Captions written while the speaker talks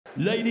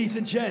Ladies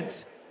and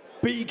gents,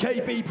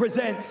 BKB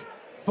presents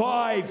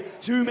 5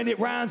 2-minute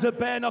rounds of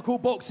bare knuckle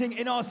boxing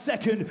in our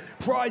second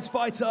prize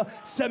fighter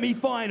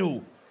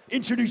semi-final.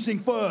 Introducing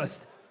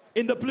first,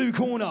 in the blue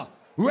corner,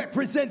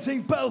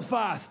 representing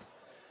Belfast,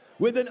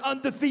 with an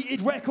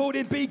undefeated record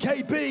in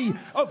BKB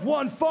of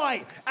 1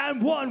 fight and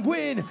 1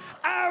 win,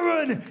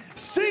 Aaron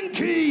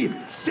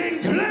SINKY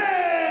Sinclair!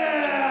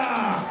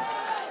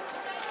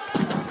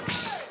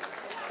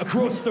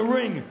 Across the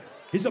ring,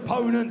 his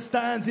opponent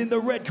stands in the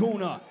red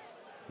corner,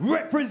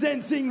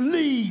 representing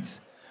Leeds,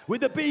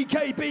 with a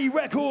BKB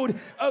record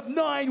of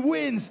 9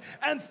 wins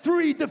and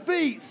 3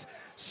 defeats,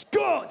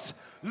 Scott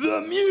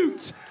the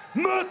Mute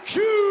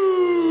McHugh!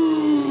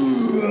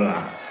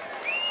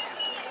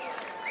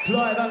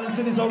 Clive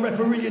Allenson is our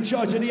referee in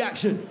charge of the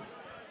action.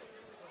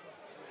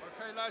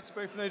 Okay, lads,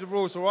 both know the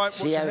rules, all right?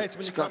 See how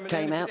Scott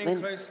came out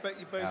then? Expect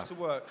you both to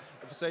work.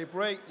 If I say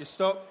break, you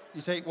stop,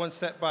 you take 1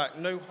 step back.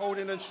 No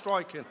holding and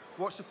striking.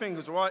 Watch the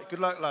fingers, all right? Good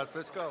luck, lads.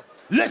 Let's go.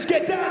 Let's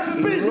get down to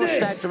business! He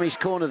rushed out from his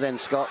corner then,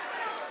 Scott.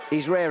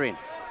 He's rearing.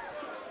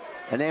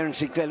 And Aaron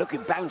Sinclair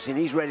looking bouncing.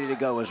 He's ready to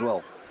go as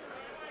well.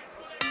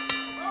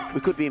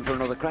 We could be in for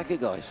another cracker,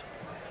 guys.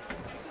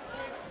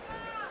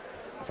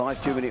 5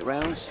 2-minute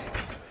rounds.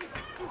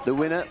 The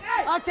winner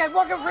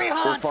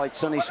will fight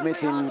Sonny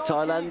Smith in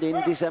Thailand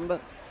in December.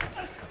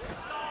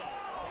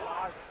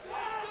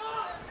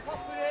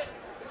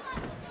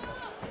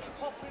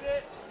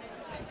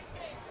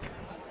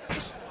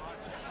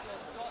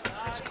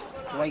 He's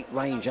got great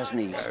range, hasn't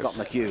he, Scott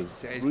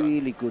McHugh?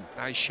 Really good.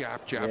 Nice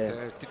sharp jab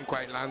there. Didn't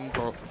quite land,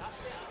 but...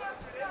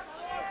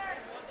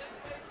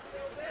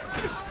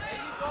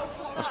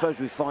 I suppose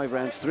with 5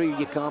 rounds, 3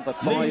 you can't, but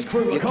 5 Leeds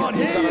crew, you've got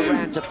a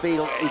round to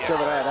feel each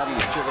other out, haven't you?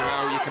 Each other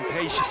out. You can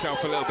pace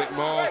yourself a little bit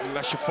more,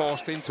 unless you're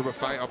forced into a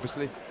fight,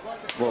 obviously.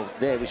 Well,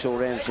 there we saw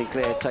Aaron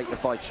Sinclair take the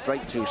fight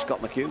straight to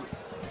Scott McHugh.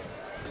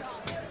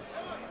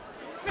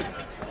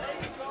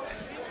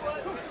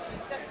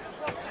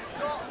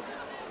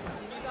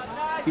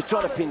 You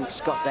try to pin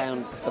Scott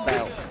down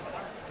about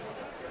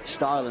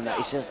style and that.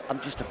 He says,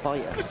 I'm just a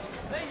fighter.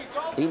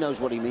 He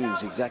knows what he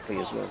means exactly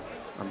as well.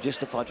 I'm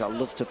just a fighter, I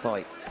love to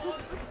fight.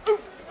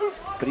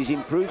 But he's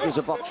improved as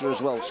a boxer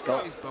as well,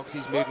 Scott.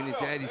 He's moving his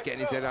head, he's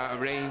getting his head out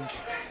of range.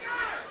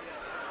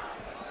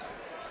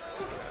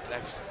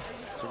 Left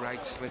to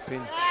right,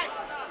 slipping.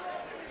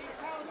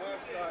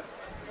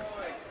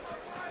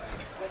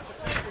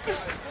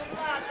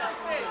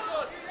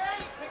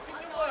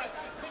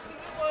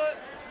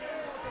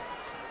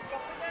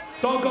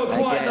 Don't go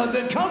quiet,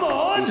 London, come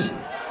on!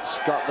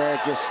 Scott there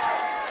just...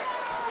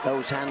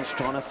 those hands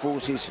trying to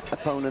force his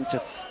opponent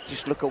to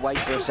just look away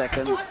for a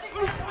second.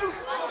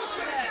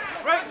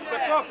 Right,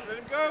 step off, let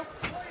him go.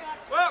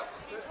 Well,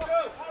 let's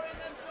go.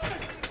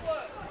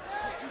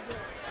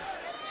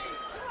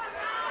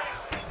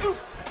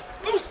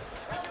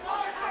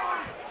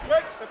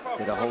 Right, step off.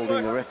 Bit of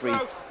holding, the referee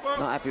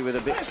not happy with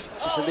a bit,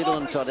 just a little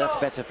untied. That's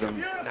better from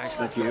Nice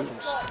McHugh.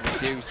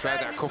 McHugh. He's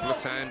tried that a couple of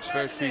times.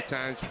 First few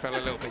times fell a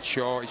little bit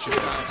short. He's just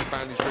trying to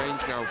find his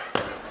range now.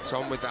 It's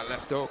on with that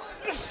left hook.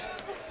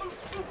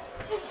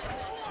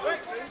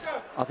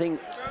 I think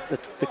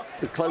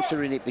the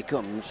closer in it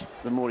becomes,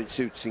 the more it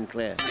suits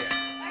Sinclair.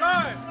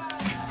 Yeah.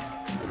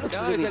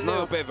 There's a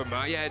little bit of a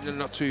mark. Yeah,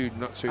 not too.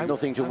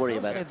 Nothing to worry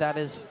about. That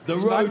is the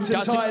road to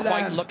doesn't Thailand.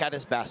 Quite look at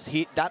his best.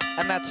 And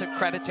that's a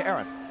credit to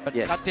Aaron. But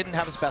yes. That didn't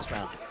have his best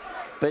round.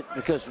 But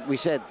because we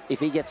said if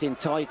he gets in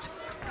tight,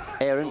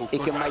 Aaron, he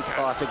can make.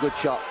 Oh, it's a good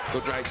shot.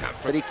 Good right hand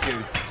from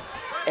McHugh.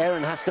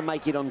 Aaron has to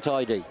make it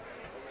untidy.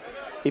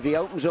 If he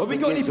opens up, Have we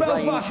got any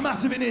Belfast range,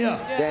 massive in here?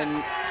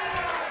 then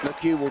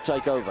McHugh will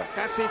take over.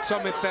 That's it,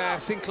 Tom.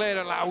 If Sinclair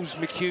allows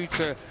McHugh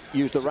to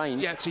use the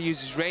range, to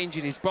use his range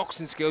and his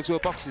boxing skills, he'll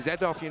box his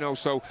head off, you know.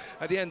 So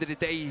at the end of the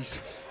day,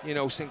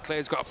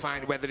 Sinclair's got to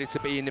find whether it's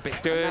being a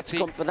bit dirty.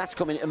 But that's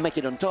coming and make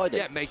it untidy.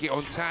 Yeah, make it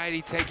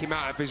untidy, take him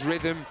out of his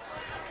rhythm,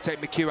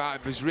 take McHugh out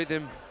of his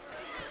rhythm.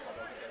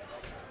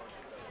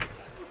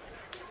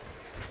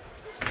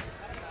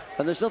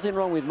 And there's nothing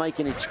wrong with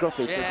making it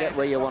scruffy to get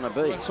where you want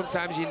to be.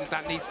 Sometimes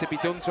that needs to be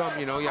done, Tom.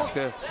 You know, you have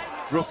to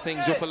rough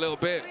things up a little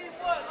bit.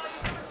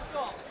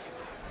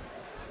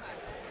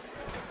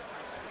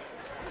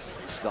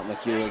 Scott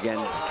McHugh again.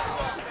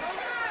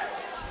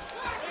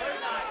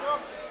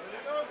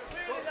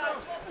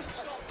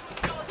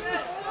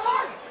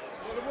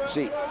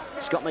 See,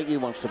 Scott McHugh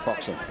wants to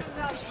box him.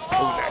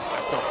 Oh, nice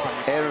left hook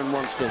from Aaron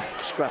wants to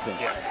scrap him.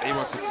 Yeah, he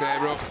wants to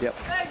tear off. Yep.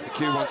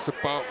 McHugh wants to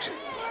box.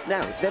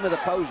 Now, them are the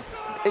pose.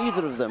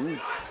 Either of them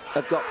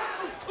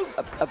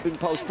have been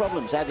posed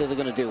problems. How are they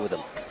going to deal with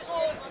them?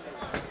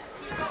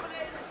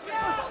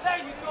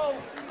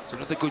 It's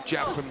another good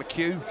jab from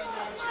McHugh.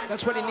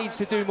 That's what he needs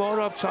to do more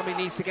of, Tom. He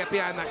needs to get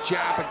behind that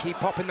jab and keep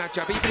popping that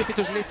jab. Even if it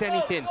doesn't hit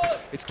anything,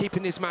 it's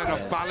keeping this man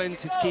off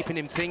balance. It's keeping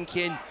him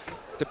thinking.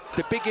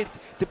 The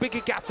bigger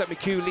gap that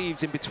McHugh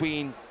leaves in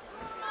between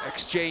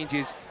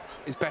exchanges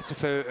is better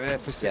for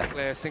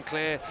Sinclair. Yeah.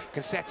 Sinclair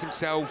can set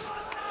himself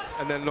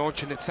and then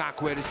launch an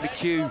attack, whereas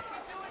McHugh,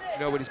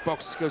 with his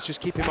boxing skills,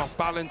 just keep him off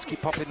balance,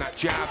 keep popping that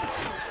jab.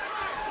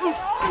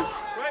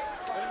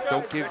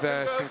 Don't give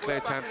Sinclair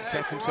time to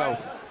set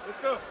himself. Let's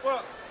go.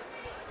 What?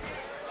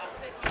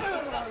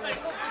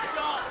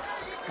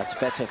 That's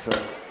better for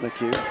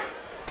McHugh.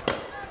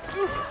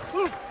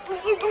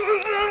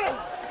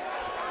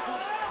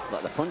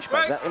 Like the punch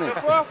back, that, isn't it?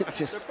 It's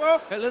just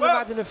It'll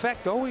have an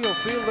effect, though. You'll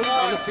feel them.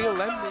 You'll feel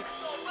them.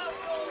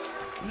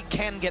 He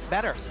can get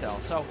better still,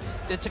 so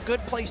it's a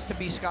good place to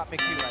be Scott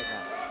McHugh right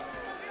now.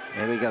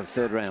 Here we go,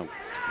 third round.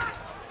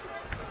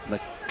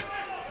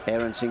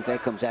 Aaron Sinclair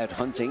comes out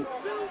hunting,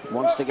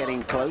 wants to get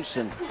in close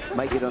and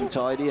make it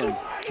untidy and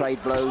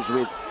trade blows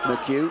with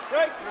McHugh.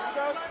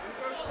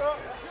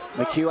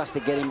 McHugh has to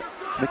get him.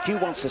 McHugh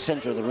wants the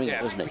centre of the ring,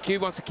 doesn't he? McHugh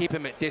wants to keep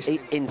him at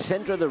distance. In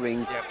centre of the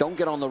ring, don't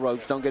get on the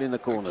ropes, don't get in the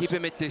corners. Keep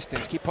him at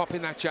distance, keep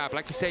popping that jab.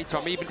 Like you say,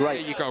 Tom, even Great.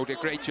 there you go, the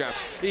great jab.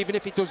 Even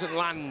if it doesn't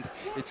land,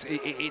 it's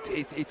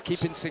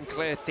keeping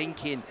Sinclair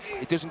thinking.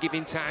 It doesn't give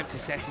him time to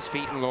set his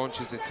feet and launch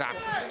his attack.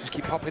 Just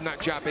keep popping that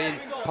jab in,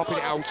 popping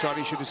it out,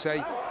 sorry, should I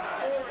say.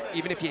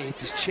 Even if you hit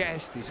his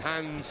chest, his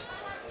hands.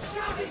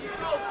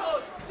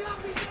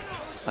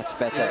 That's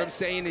better. You know what I'm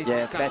saying?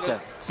 Yeah, it's better.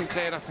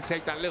 Sinclair has to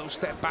take that little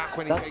step back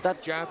when he takes the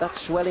jab. That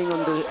swelling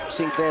under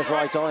Sinclair's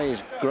right eye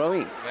is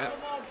growing. Yeah.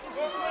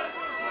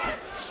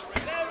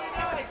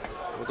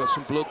 We've got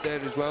some blood there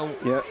as well.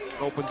 Yeah.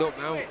 Opened up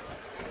now.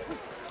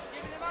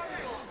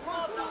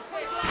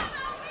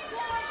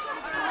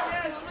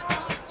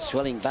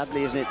 Swelling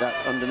badly, isn't it,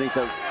 that underneath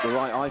the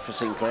right eye for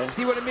Sinclair?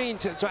 See what I mean?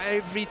 So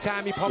every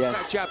time he pops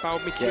that jab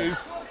out, McHugh,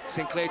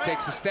 Sinclair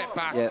takes a step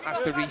back. That's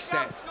the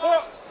reset.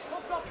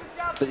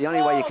 But the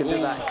only way you can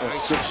do that,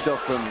 it's good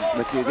stuff from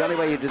McHugh. The only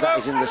way you do that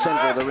is in the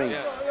centre of the ring.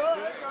 Yeah.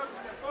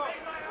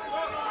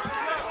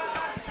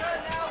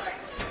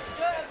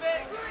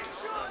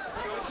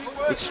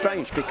 It's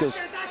strange because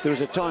there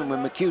was a time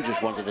when McHugh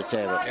just wanted to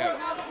tear up. Yeah.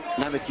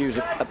 Now McHugh's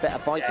a better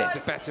fighter. He's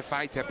a better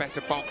fighter,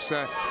 better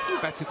boxer,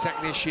 better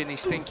technician.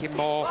 He's thinking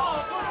more,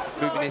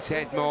 moving his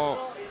head more.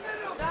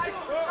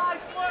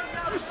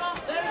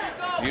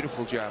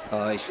 Beautiful jab.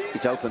 Oh,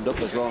 it's opened up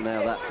as well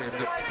now. That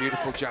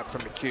beautiful jab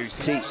from McHugh.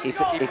 See, if he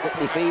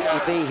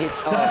hits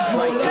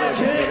straight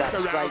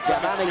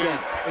jab, and again,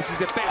 this is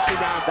a better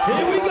round.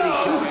 Here we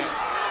go.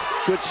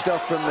 Good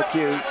stuff from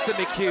McHugh. It's the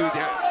McHugh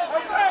that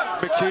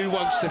McHugh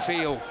wants to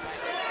feel.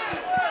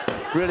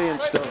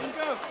 Brilliant stuff.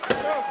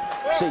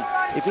 See,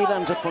 if he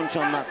lands a punch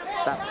on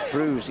that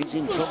bruise, he's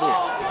in trouble.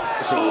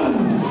 Oh,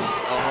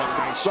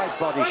 nice. Great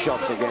body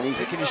shots again. He's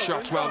taking his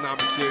shots well now,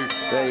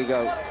 McHugh. There you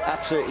go.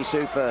 Absolutely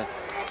super.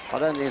 I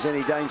don't think there's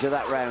any danger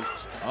that round.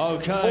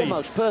 Okay.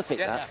 Almost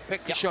perfect, that.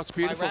 Pick the shots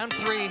beautiful. By round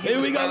 3,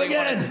 here we go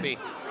again.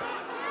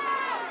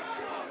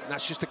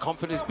 That's just a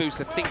confidence boost,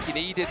 the think you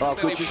needed. Oh,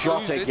 good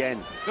shot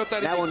again.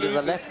 Now under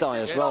the left eye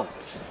as well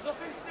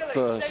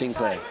for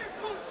Sinclair.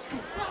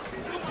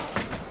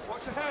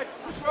 Watch your head.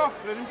 Push off.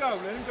 Let him go.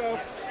 Let him go.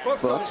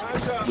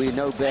 But we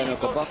know bare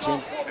knuckle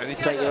boxing.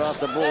 Take your off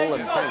the ball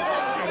and bang.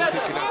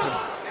 Anything can happen.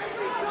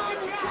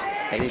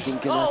 Anything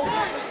can happen.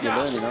 You're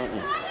learning, aren't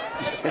you?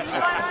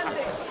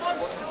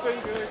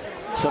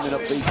 Summing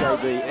up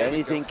BKB,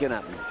 anything can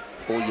happen,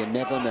 or you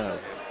never know.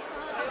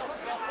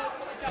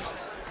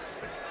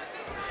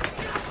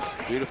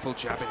 Beautiful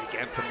jabbing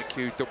again from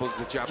McHugh, doubled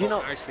the jab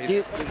nicely.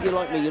 You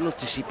like me, you love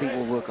to see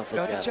people work off the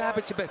jab. The jab,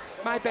 it's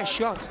my best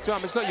shot,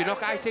 Tom. It's not your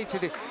knock. I say to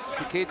the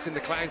kids and the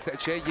clients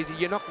that are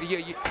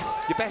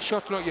your best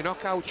shot's not your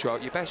knockout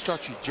shot. Your best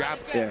shot's your jab.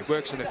 Yeah. It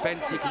works on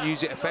offence. You can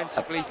use it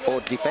offensively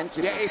or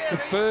defensively. Yeah, it's the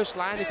first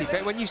line of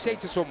defence. When you say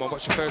to someone,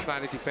 "What's your first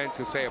line of defence?"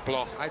 They'll say a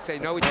block. I say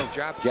no, it's a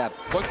jab. Jab.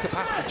 Once they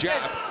pass the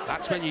jab,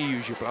 that's when you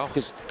use your block.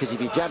 Because if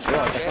you jab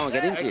right, they can't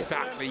get into you.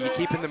 Exactly. You're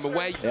keeping them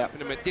away. You're keeping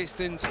them at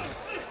distance.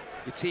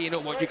 You're teeing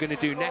up what you're going to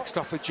do next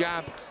off a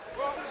jab.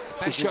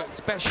 It's the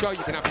best shot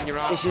you can have in your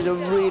arm. This is a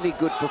really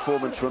good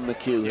performance from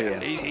McHugh here.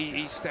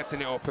 He's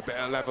stepping it up a bit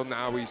of level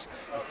now. It's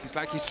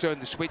like he's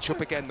turned the switch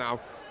up again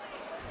now.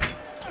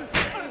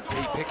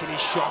 He's picking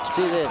his shots.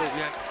 See there?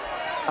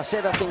 I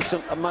said I think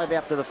maybe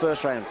after the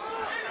first round.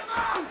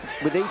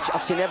 With each,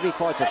 I've seen every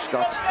fight of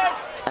Scott's,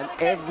 and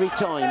every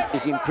time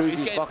he's improved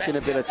his boxing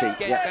ability. He's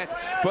getting better.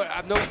 But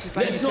I've noticed,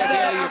 like you said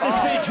earlier,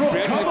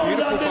 come on,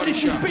 London,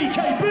 this is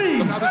BKB.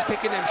 Look how he's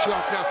picking them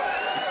shots now.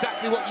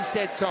 Exactly what you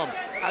said, Tom.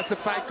 As the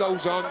fight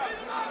goes on,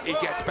 he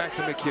gets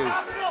better, McHugh.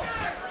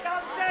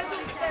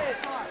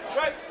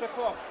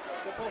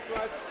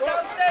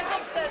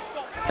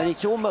 And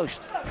it's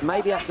almost,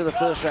 maybe after the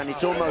first round,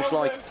 it's almost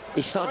like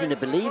he's starting to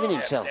believe in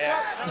himself.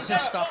 He's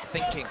just stopped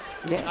thinking.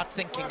 Yeah. Not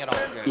thinking at all.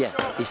 Yeah.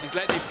 He's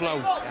letting it flow.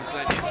 He's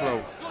letting it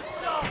flow.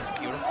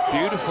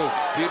 Beautiful.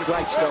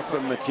 Great stuff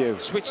from McHugh.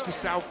 Switched to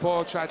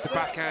southpaw, tried the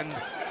backhand.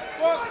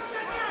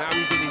 Now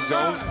he's in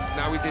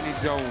his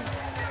zone.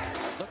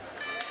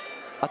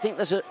 I think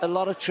there's a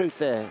lot of truth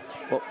there,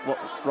 what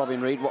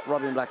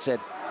Robin Black said.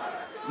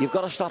 You've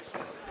got to stop.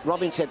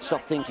 Robin said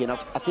stop thinking. I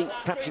think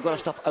perhaps you've got to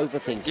stop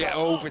overthinking. Yeah,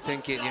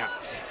 overthinking, yeah.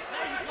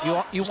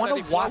 You want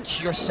to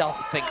watch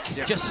yourself think.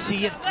 Yeah. Just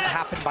see it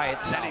happen by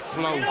itself. Let it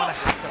flow. You want to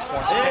have to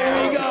force it.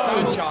 There we go.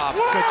 Good job.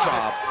 Good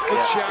job.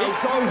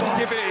 It's over. Let's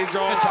give it his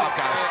all. Good job,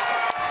 guys.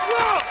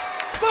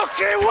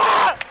 Fucking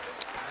what?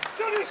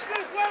 Johnny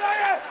Smith, where are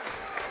you?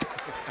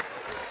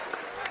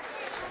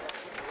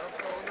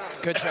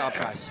 Good job,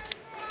 guys.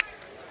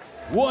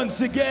 Once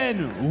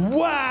again,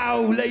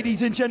 wow,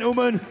 ladies and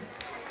gentlemen.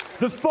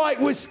 The fight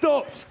was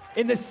stopped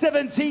in the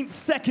 17th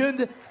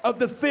second of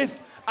the 5th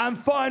and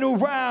final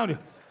round.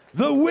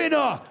 The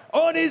winner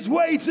on his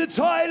way to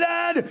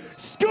Thailand,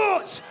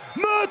 Scott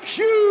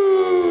McHugh!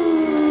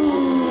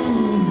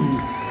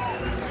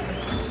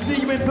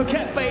 See you in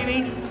Phuket,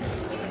 baby.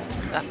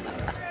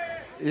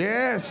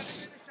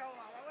 Yes.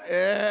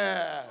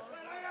 Yeah.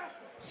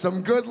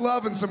 Some good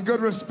love and some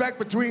good respect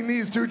between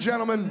these two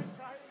gentlemen.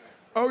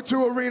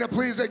 O2 Arena,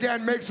 please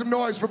again make some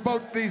noise for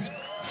both these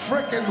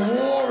frickin'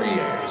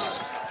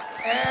 warriors.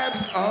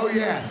 Oh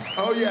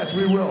yes,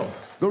 we will.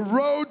 The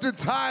road to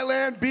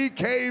Thailand,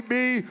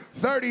 BKB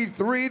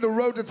 33, the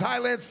road to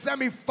Thailand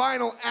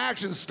semi-final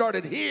action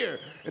started here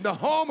in the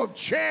home of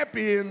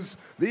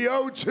champions, the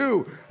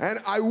O2. And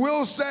I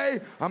will say,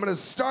 I'm gonna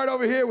start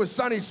over here with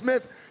Sonny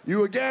Smith.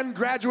 You again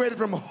graduated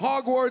from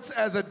Hogwarts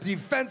as a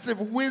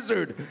defensive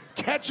wizard,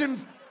 catching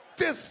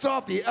fists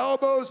off the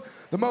elbows.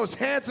 The most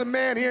handsome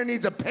man here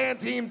needs a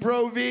Pantene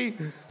Pro V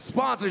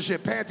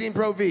sponsorship. Pantene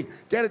Pro V,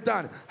 get it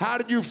done. How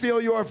did you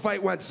feel your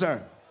fight went,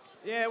 sir?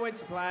 Yeah, it went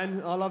to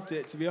plan. I loved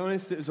it, to be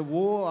honest. It was a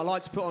war. I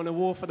like to put on a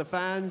war for the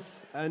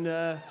fans, and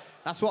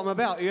that's what I'm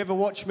about. You ever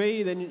watch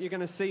me, then you're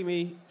going to see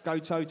me go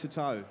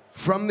toe-to-toe.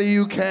 From the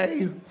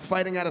UK,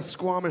 fighting out of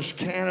Squamish,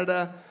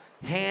 Canada,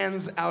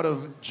 hands out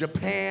of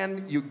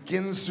Japan, you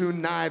Ginsu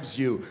knives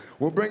you.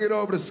 We'll bring it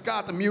over to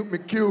Scott the Mute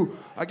McHugh.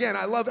 Again,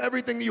 I love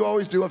everything that you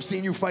always do. I've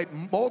seen you fight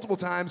multiple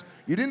times.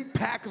 You didn't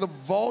pack the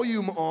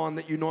volume on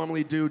that you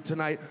normally do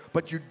tonight,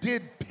 but you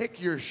did pick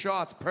your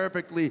shots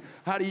perfectly.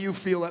 How do you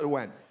feel it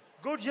went?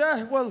 Good,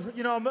 yeah. Well,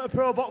 you know, I'm at a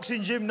pro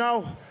boxing gym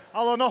now.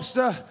 Alan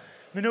Oster,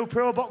 my new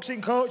pro boxing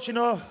coach, you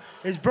know,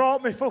 he's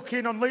brought me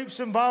fucking on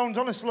leaps and bounds,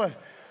 honestly.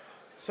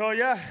 So,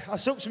 yeah, I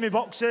suck to me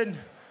boxing.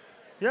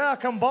 Yeah, I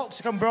can box,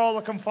 I can brawl,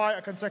 I can fight,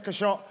 I can take a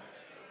shot.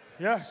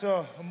 Yeah,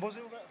 so I'm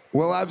buzzing with it.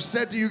 Well, I've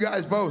said to you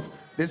guys both,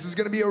 this is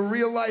going to be a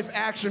real-life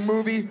action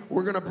movie.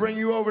 We're going to bring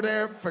you over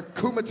there for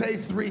Kumite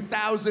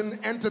 3000,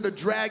 Enter the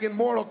Dragon,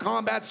 Mortal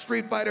Kombat,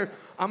 Street Fighter.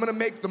 I'm going to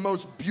make the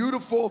most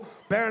beautiful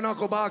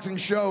bare-knuckle boxing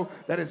show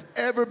that has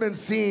ever been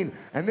seen.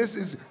 And this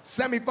is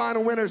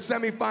semi-final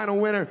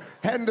winner,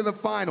 heading to the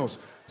finals.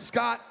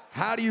 Scott,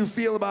 how do you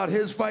feel about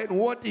his fight, and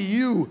what do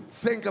you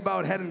think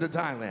about heading to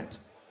Thailand?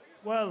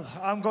 Well,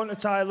 I'm going to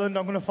Thailand.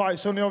 I'm going to fight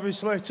Sonny,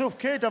 obviously. Tough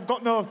kid. I've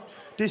got no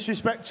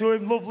disrespect to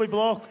him. Lovely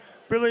bloke.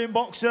 Brilliant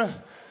boxer.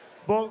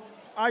 But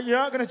you're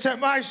not going to take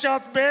my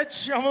shots,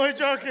 bitch. I'm only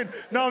joking.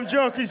 No, I'm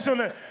joking,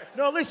 Sonny.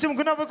 No, listen, we're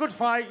going to have a good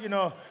fight, you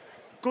know.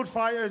 Good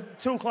fighter,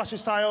 two clash of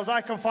styles. I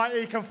can fight,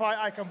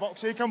 I can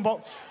box, he can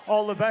box.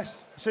 All the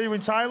best. See you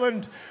in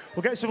Thailand.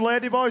 We'll get some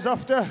lady boys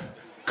after.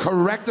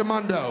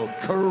 Correctamundo.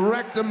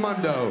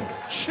 Correctamundo.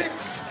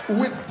 Chicks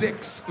with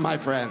dicks, my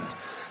friend.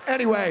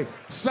 Anyway,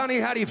 Sonny,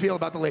 how do you feel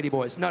about the lady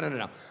boys?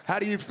 No. How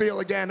do you feel,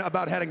 again,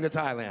 about heading to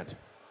Thailand?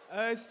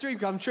 It's a dream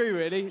come true,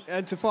 really.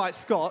 And to fight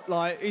Scott,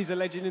 like, he's a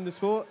legend in the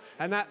sport.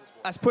 And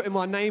that's putting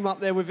my name up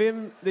there with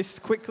him this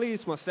quickly.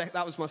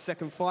 That was my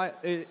second fight.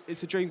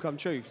 It's a dream come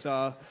true.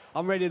 So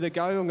I'm ready to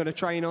go. I'm going to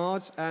train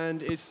hard.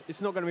 And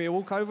it's not going to be a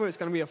walkover. It's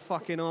going to be a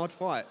fucking hard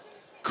fight.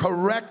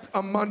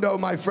 Correctamundo,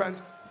 my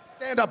friends.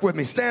 Stand up with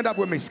me,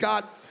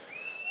 Scott.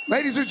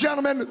 Ladies and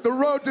gentlemen, the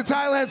road to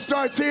Thailand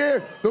starts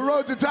here. The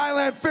road to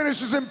Thailand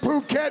finishes in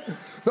Phuket,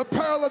 the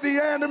Pearl of the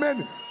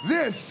Andaman.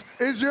 This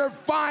is your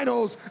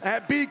finals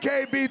at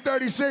BKB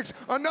 36.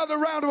 Another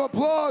round of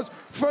applause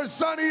for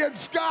Sonny and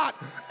Scott,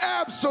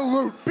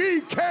 absolute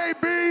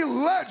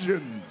BKB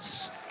legends.